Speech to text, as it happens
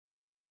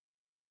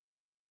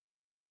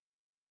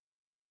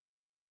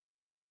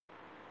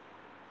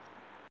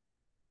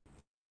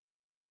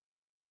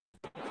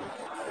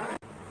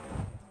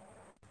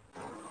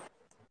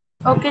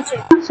Okay,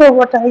 Chetan. So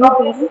what are you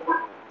doing?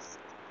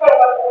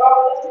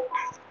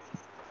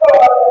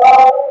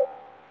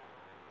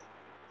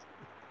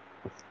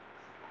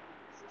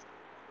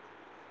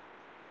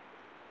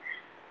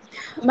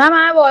 Ma'am,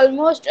 I've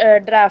almost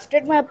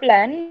drafted my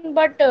plan,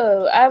 but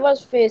I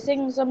was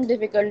facing some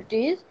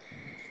difficulties.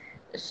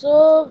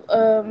 So,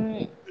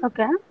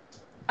 Okay.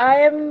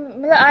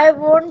 I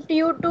want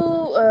you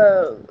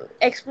to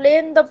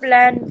explain the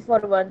plan for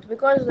once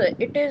because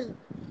it is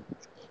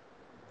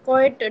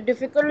quite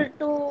difficult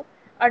to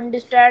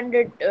understand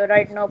it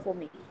right now for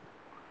me.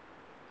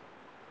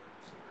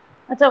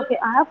 It's okay.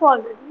 I have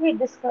already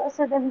discussed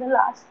it in the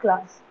last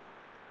class.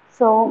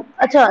 So,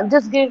 acha,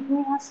 just give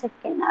me a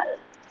second.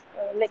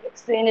 I'll like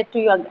explain it to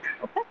you again.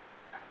 Okay.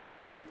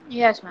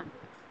 Yes, ma'am.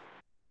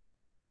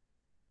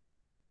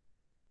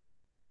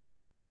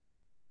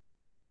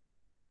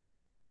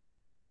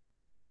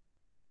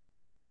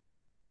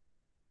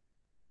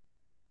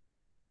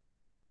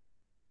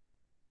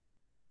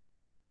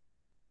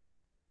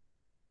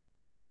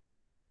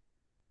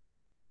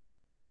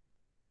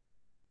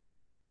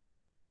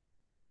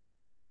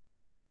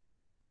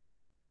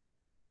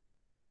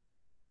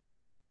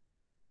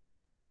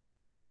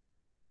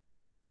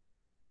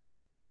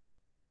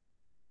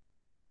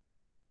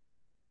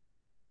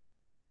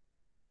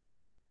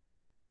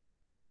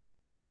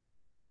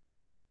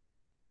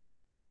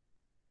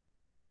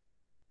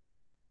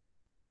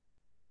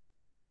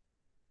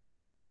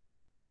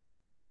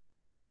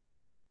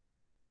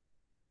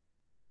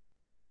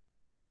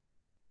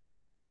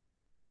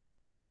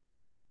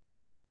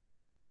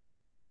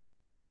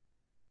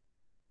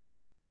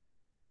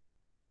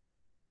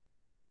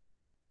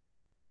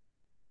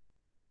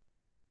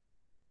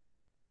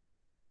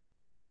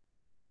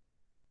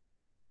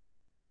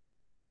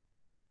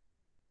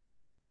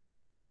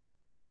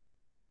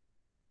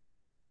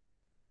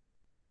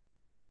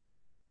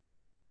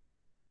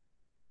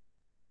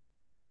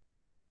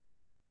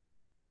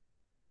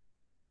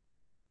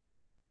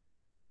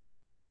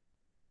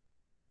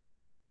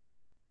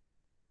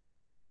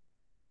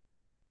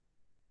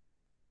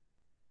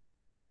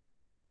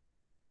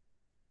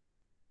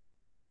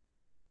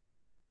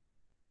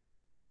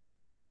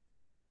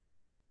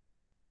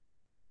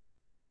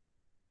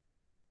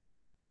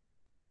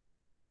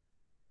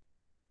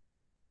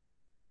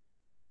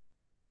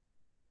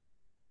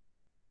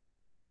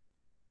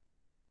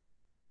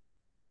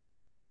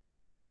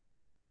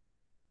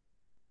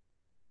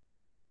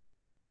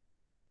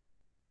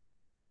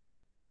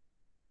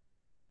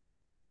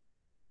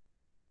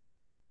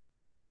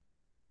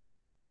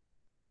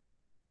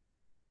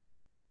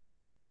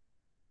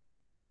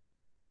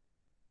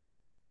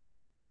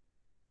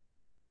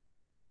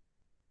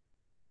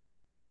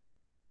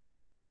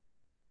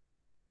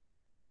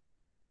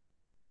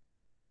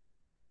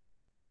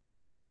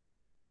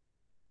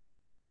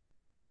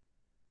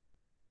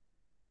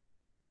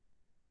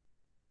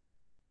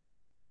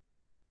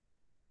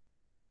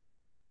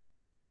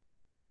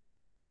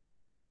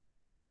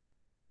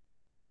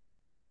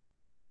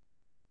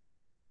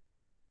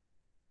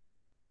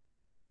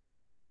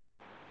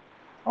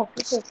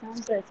 Okay, so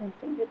I'm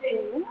presenting it to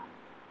you.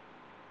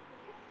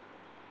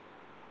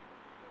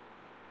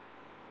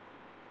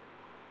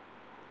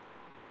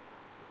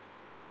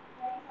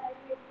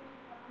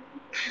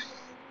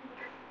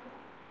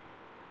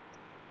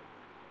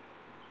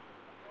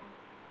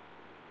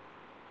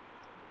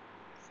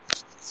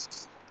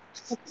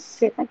 Okay,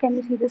 Shweta, can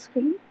you see the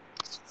screen?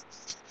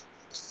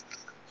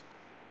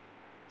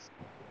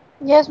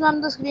 Yes,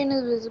 ma'am, the screen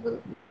is visible.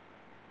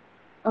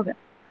 Okay.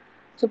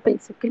 So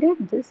basically,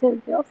 this is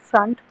your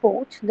front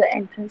porch, the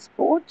entrance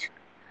porch.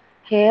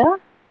 Here,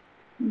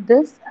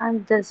 this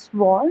and this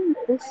wall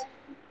is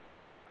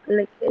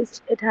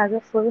it has a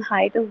full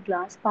height of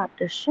glass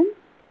partition.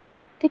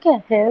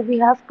 Okay, here we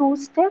have two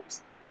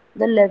steps.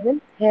 The level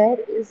here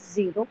is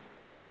 0,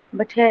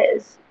 but here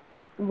is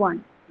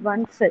 1,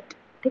 1 foot.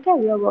 Okay,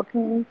 we are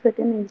working in foot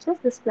in inches.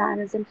 This plan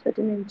is in foot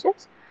in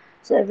inches.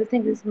 So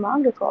everything is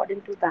marked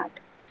according to that.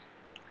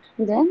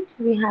 Then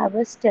we have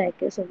a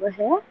staircase over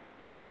here.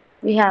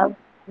 We have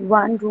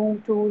 1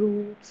 room, 2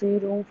 room, 3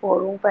 room,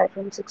 4 room, 5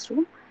 room, 6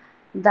 room.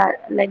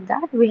 That like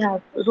that we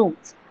have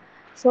rooms.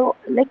 So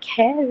like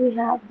here we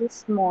have this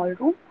small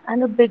room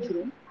and a big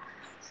room.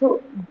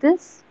 So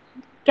this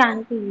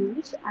can be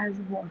used as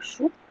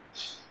washroom.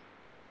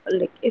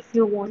 Like if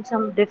you want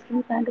some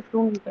different kind of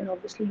room, you can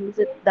obviously use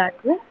it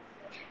that way.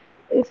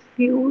 If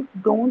you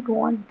don't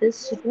want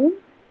this room,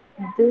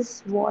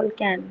 this wall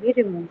can be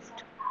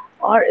removed.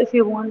 Or if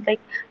you want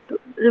like to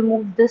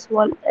remove this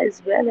wall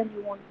as well and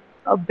you want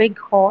a big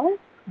hall,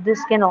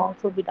 this can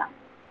also be done.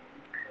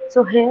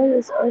 So here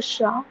is a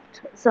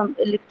shaft, some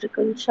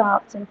electrical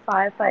shafts and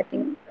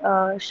firefighting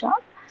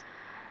shaft.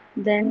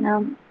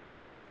 Then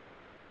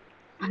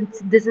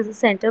this is a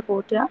center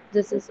courtyard.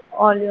 This is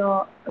all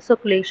your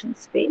circulation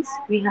space.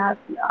 We have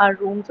our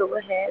rooms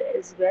over here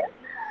as well,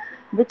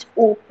 which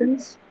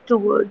opens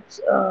towards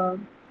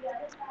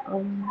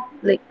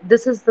like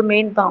this is the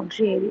main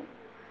boundary area,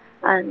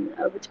 and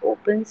which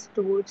opens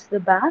towards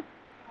the back.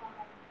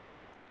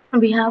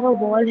 We have a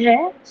wall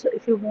here, so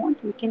if you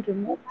want, we can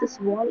remove this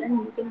wall and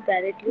you can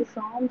directly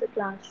from the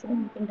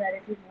classroom, you can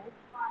directly move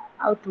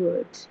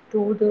outwards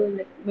to the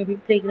like maybe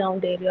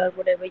playground area or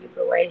whatever you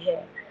provide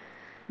here.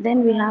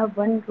 Then we have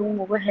one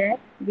room over here.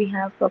 We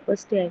have proper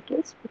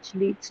staircase which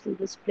leads to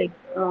this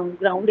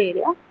ground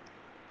area.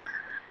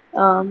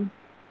 Um,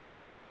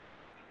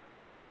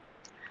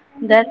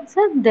 that's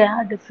it. There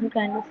are different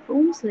kind of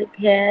rooms. Like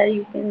here,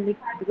 you can like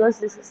because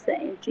this is the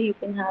entry, you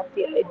can have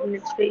the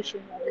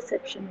administration or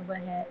reception over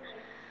here,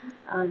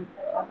 and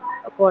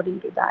according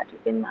to that, you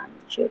can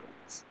manage your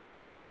rooms.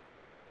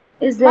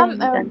 Is there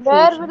Ma'am, any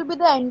where confusion? will be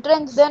the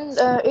entrance? Then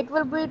it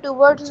will be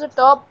towards the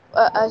top,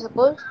 I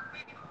suppose.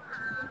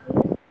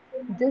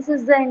 This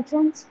is the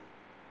entrance.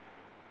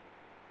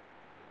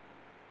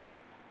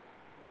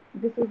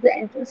 This is the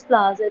entrance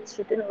plaza. It's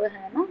written over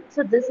here, no?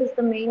 So this is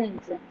the main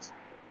entrance.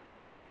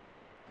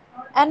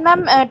 And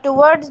ma'am,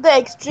 towards the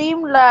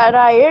extreme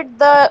right,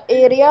 the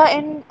area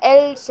in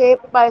L shape,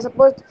 I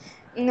suppose,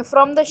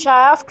 from the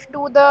shaft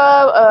to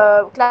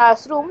the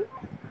classroom.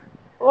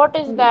 What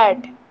is Yeah.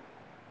 that?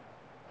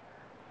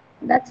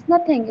 That's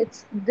nothing.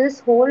 It's this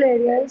whole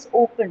area is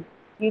open.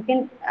 You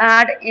can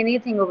add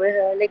anything over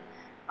here, like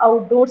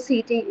outdoor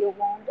seating you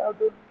want,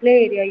 outdoor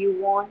play area you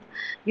want.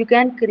 You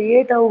can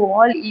create a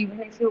wall even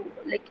if you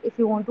like. If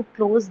you want to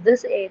close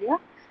this area,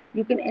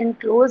 you can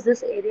enclose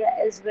this area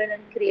as well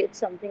and create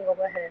something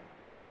over here.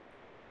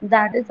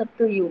 That is up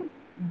to you.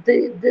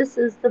 This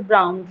is the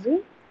boundary.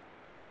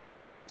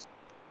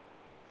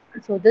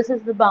 So this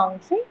is the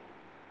boundary,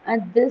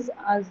 and this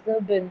is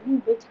the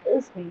building which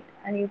is made,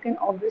 and you can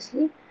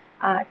obviously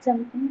add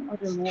something or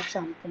remove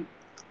something.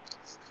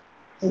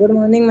 Good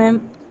morning, ma'am.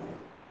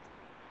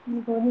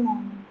 Good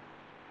morning.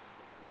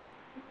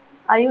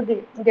 Are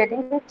you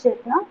getting it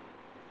checked now?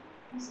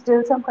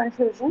 Still some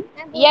confusion?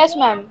 Yes,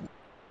 ma'am.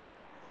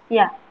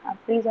 Yeah,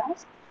 please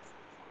ask.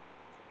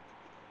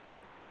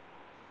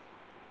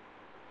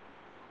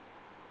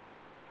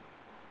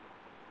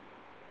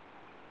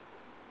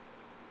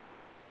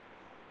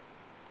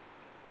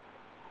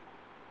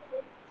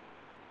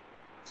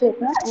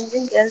 Chetna,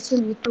 anything else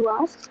you need to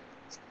ask?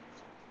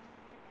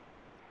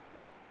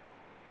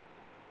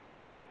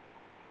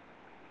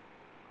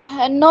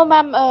 No,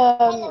 ma'am.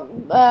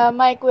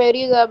 My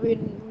queries have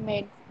been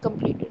made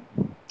completed.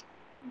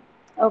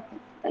 Okay,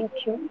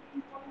 thank you.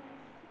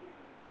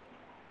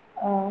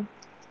 Uh,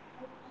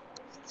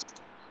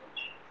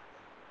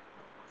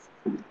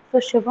 so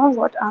Shiva,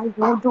 what are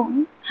you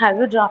doing? Have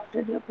you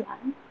drafted your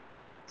plan?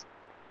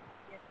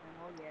 Yes, ma'am.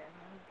 हो गया है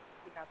ma'am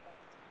दिखाता हूँ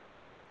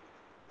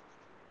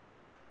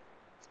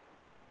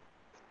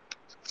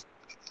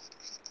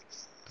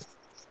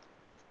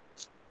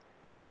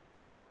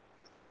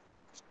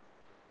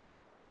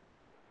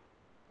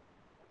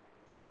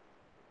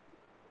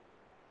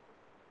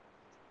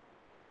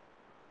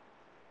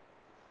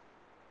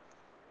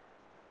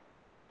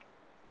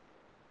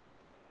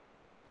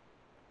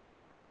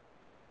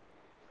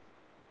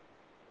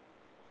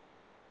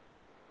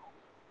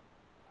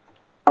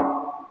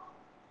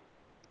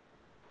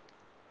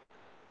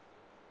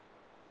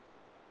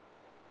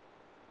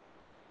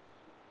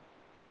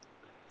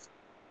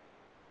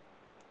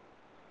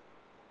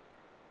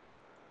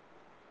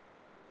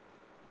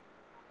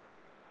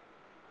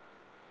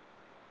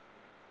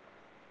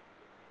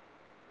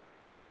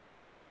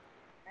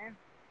ma'am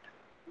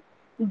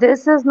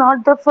This is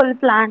not the full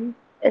plan.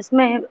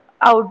 इसमें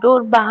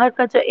outdoor बाहर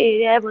का जो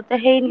area है वो तो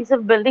है ही नहीं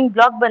सिर्फ बिल्डिंग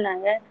ब्लॉक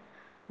बनाया है.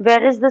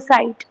 Where is the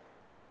site?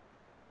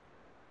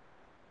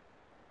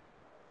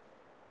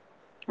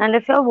 And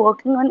if you're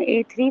working on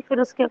A3 फिर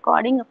उसके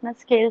अकॉर्डिंग अपना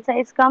स्केल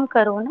साइज कम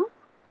करो ना.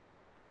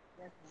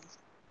 यस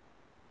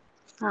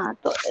मैम हाँ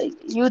तो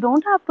you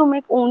don't have to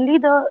make only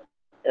the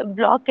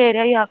block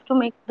area, you have to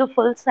make the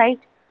full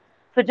site.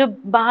 फिर जो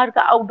बाहर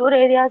का आउटडोर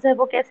एरियाज है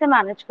वो कैसे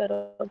मैनेज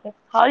करोगे?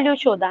 How will you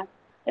show that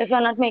if you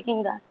are not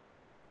making that?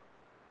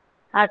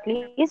 ठीक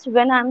है at least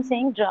when I am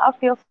saying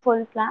draft your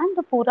full plan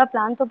तो पूरा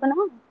प्लान तो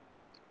बनाओ.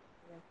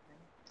 यस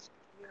मैम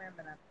ठीक है मैम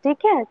बनाता हूँ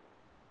ठीक है.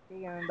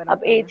 ठीक है मैम अब बनाता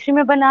हूँ मैं A3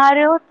 में बना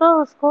रहे हो तो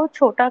उसको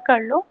छोटा कर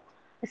लो,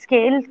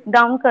 स्केल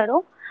डाउन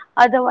करो.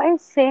 अदरवाइज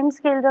सेम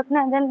स्केल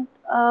रखना है then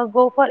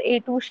go for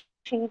A2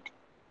 sheet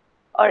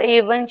और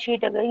A1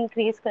 शीट अगर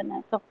इंक्रीज करना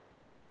है तो.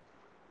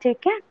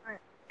 ठीक है. हाँ,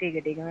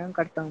 ठीक है मैम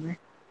करता हूँ मैं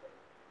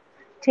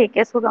ठीक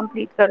है, इसको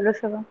कंप्लीट कर लो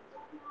शुभम.